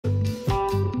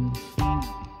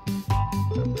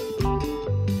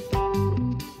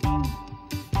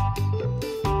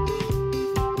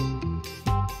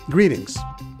Greetings.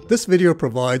 This video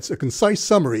provides a concise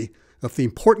summary of the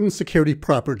important security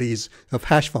properties of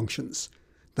hash functions,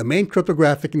 the main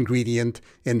cryptographic ingredient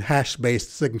in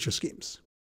hash-based signature schemes.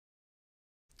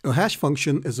 A hash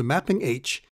function is a mapping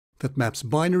H that maps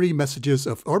binary messages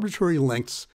of arbitrary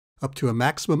lengths up to a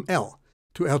maximum L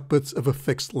to outputs of a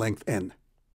fixed length N.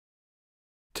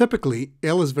 Typically,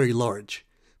 L is very large.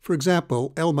 For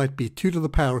example, L might be 2 to the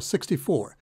power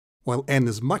 64, while N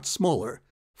is much smaller.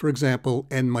 For example,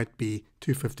 N might be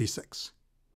 256.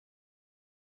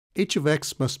 H of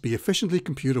X must be efficiently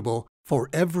computable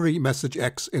for every message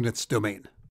X in its domain.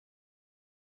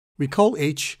 We call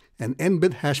H an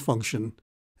n-bit hash function,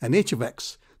 and H of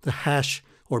X the hash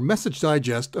or message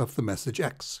digest of the message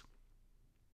X.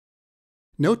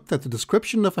 Note that the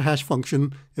description of a hash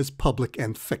function is public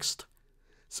and fixed,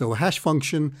 so a hash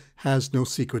function has no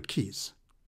secret keys.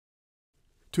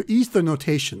 To ease the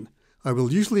notation, I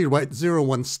will usually write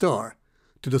 01 star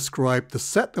to describe the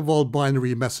set of all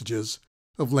binary messages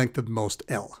of length at most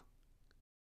L.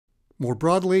 More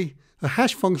broadly, a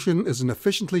hash function is an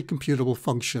efficiently computable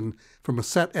function from a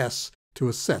set S to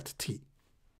a set T.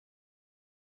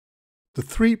 The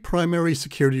three primary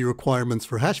security requirements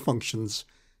for hash functions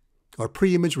are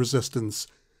preimage resistance,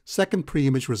 second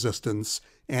preimage resistance,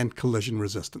 and collision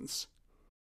resistance.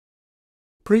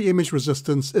 Preimage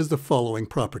resistance is the following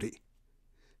property.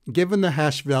 Given the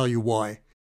hash value y,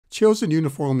 chosen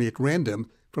uniformly at random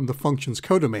from the function's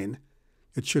codomain,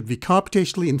 it should be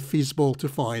computationally infeasible to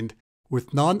find,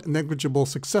 with non-negligible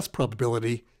success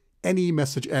probability, any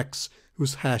message X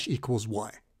whose hash equals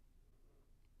y.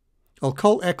 I'll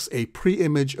call X a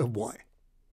preimage of y.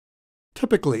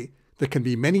 Typically, there can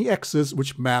be many X's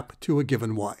which map to a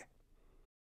given y.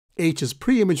 H is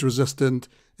preimage resistant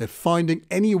if finding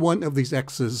any one of these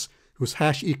X's whose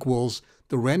hash equals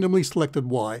the randomly selected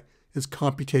y is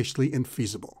computationally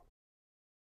infeasible.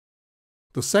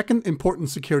 The second important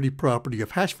security property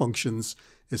of hash functions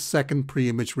is second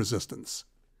preimage resistance.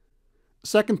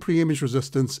 Second preimage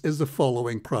resistance is the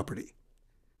following property.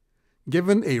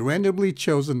 Given a randomly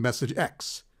chosen message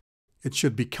X, it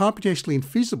should be computationally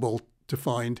infeasible to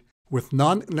find, with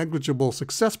non-negligible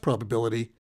success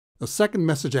probability, a second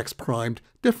message X primed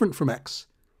different from X,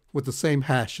 with the same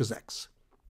hash as X.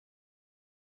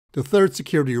 The third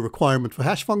security requirement for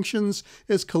hash functions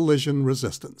is collision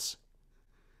resistance.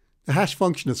 A hash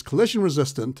function is collision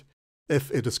resistant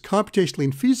if it is computationally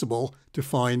infeasible to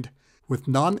find, with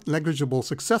non-negligible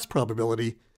success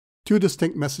probability, two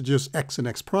distinct messages X and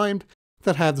X primed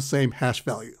that have the same hash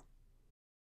value.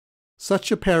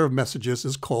 Such a pair of messages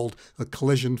is called a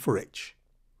collision for H.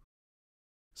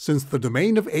 Since the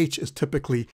domain of H is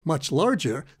typically much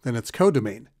larger than its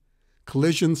codomain,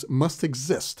 collisions must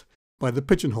exist by the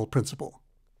pigeonhole principle.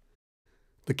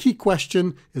 The key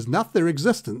question is not their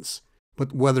existence,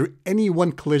 but whether any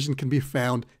one collision can be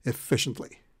found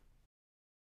efficiently.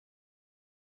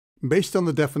 Based on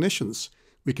the definitions,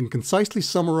 we can concisely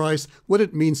summarize what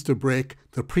it means to break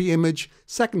the preimage,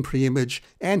 second preimage,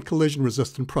 and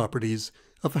collision-resistant properties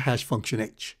of a hash function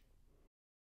H.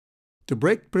 To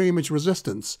break preimage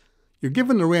resistance, you're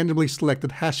given a randomly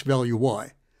selected hash value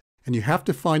y, and you have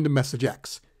to find a message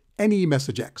X, any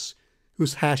message X,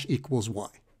 whose hash equals y.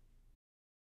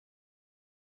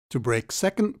 To break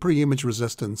second preimage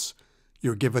resistance,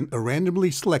 you're given a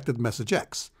randomly selected message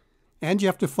X, and you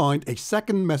have to find a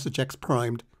second message X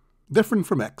primed different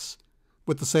from X,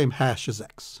 with the same hash as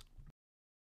X.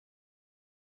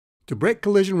 To break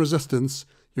collision resistance,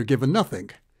 you're given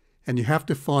nothing, and you have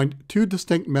to find two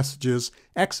distinct messages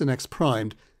X and X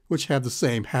primed which have the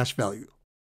same hash value.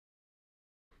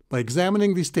 By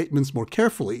examining these statements more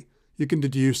carefully, you can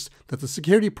deduce that the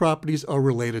security properties are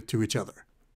related to each other.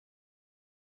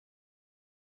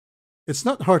 It's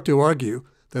not hard to argue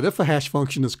that if a hash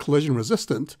function is collision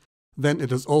resistant, then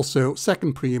it is also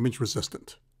second preimage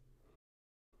resistant.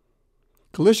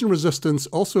 Collision resistance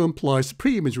also implies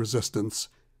preimage resistance,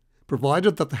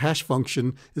 provided that the hash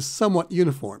function is somewhat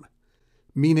uniform,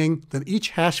 meaning that each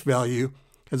hash value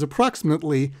has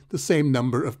approximately the same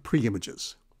number of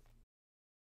preimages.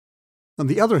 On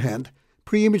the other hand,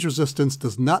 preimage resistance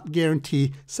does not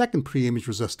guarantee second preimage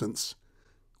resistance,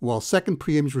 while second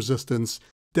preimage resistance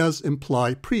does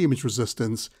imply preimage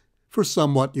resistance for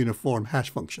somewhat uniform hash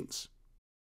functions.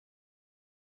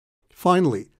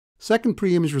 Finally, second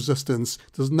preimage resistance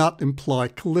does not imply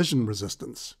collision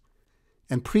resistance,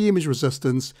 and preimage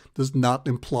resistance does not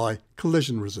imply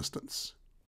collision resistance.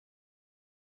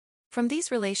 From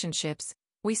these relationships,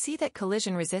 we see that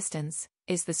collision resistance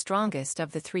is the strongest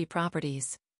of the three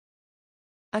properties.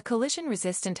 A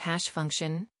collision-resistant hash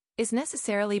function is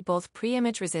necessarily both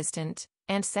preimage resistant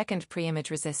and second preimage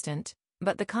resistant,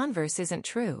 but the converse isn't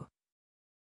true.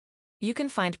 You can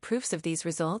find proofs of these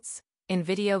results in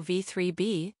video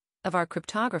V3B of our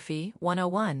Cryptography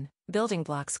 101 Building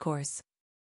Blocks course.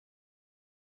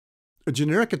 A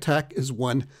generic attack is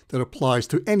one that applies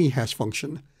to any hash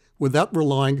function without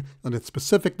relying on its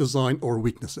specific design or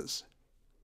weaknesses.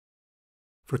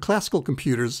 For classical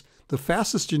computers, the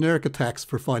fastest generic attacks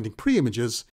for finding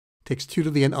preimages takes 2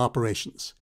 to the n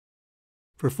operations.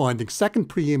 For finding second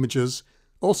preimages,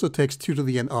 also takes 2 to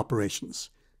the n operations.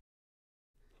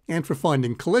 And for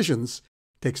finding collisions,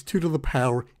 takes 2 to the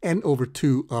power n over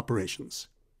 2 operations.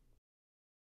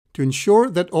 To ensure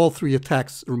that all 3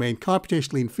 attacks remain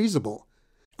computationally infeasible,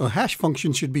 a hash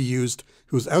function should be used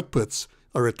whose outputs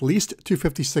are at least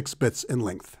 256 bits in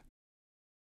length.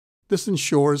 This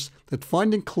ensures that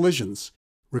finding collisions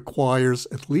requires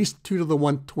at least 2 to the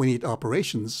 128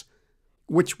 operations,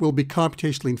 which will be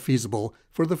computationally infeasible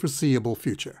for the foreseeable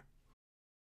future.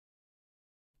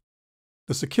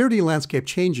 The security landscape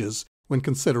changes when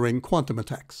considering quantum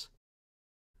attacks.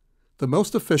 The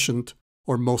most efficient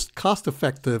or most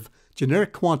cost-effective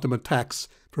generic quantum attacks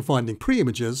for finding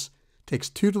preimages takes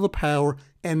 2 to the power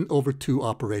n over 2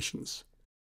 operations.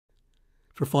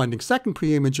 For finding second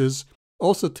preimages,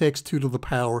 also takes 2 to the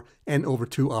power n over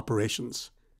 2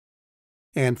 operations.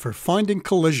 And for finding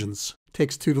collisions,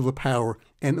 takes 2 to the power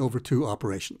n over 2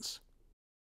 operations.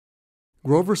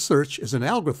 Grover search is an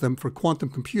algorithm for quantum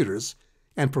computers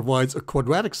and provides a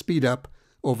quadratic speedup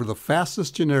over the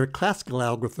fastest generic classical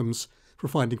algorithms for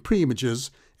finding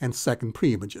preimages and second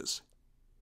preimages.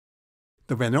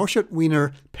 The Van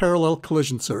Orchard-Wiener parallel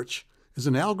collision search is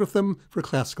an algorithm for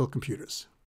classical computers.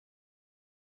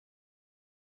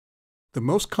 The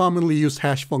most commonly used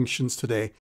hash functions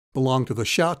today belong to the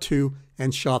SHA-2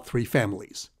 and SHA-3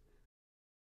 families.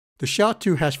 The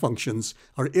SHA-2 hash functions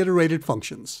are iterated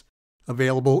functions,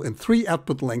 available in 3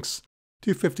 output lengths,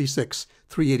 256,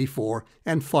 384,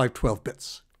 and 512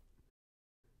 bits.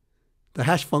 The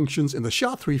hash functions in the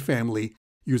SHA-3 family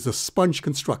use a sponge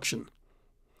construction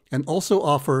and also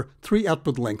offer 3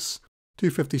 output lengths,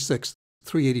 256,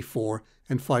 384,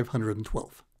 and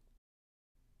 512.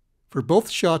 For both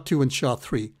SHA-2 and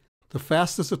SHA-3, the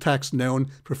fastest attacks known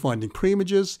for finding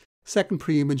preimages, second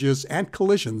preimages, and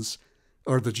collisions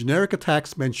are the generic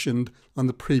attacks mentioned on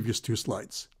the previous 2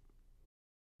 slides.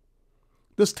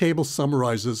 This table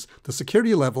summarizes the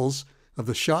security levels of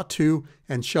the SHA-2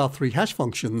 and SHA-3 hash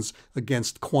functions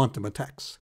against quantum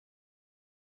attacks.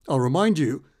 I'll remind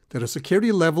you that a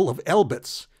security level of L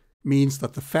bits means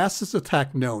that the fastest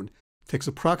attack known takes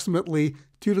approximately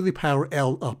 2 to the power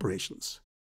L operations.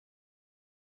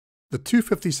 The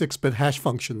 256-bit hash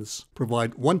functions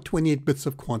provide 128 bits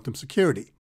of quantum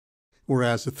security,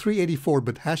 whereas the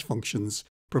 384-bit hash functions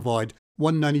provide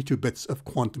 192 bits of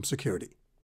quantum security.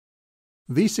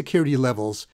 These security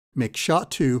levels make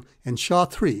SHA-2 and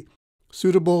SHA-3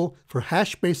 suitable for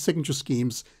hash-based signature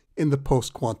schemes in the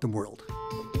post-quantum world.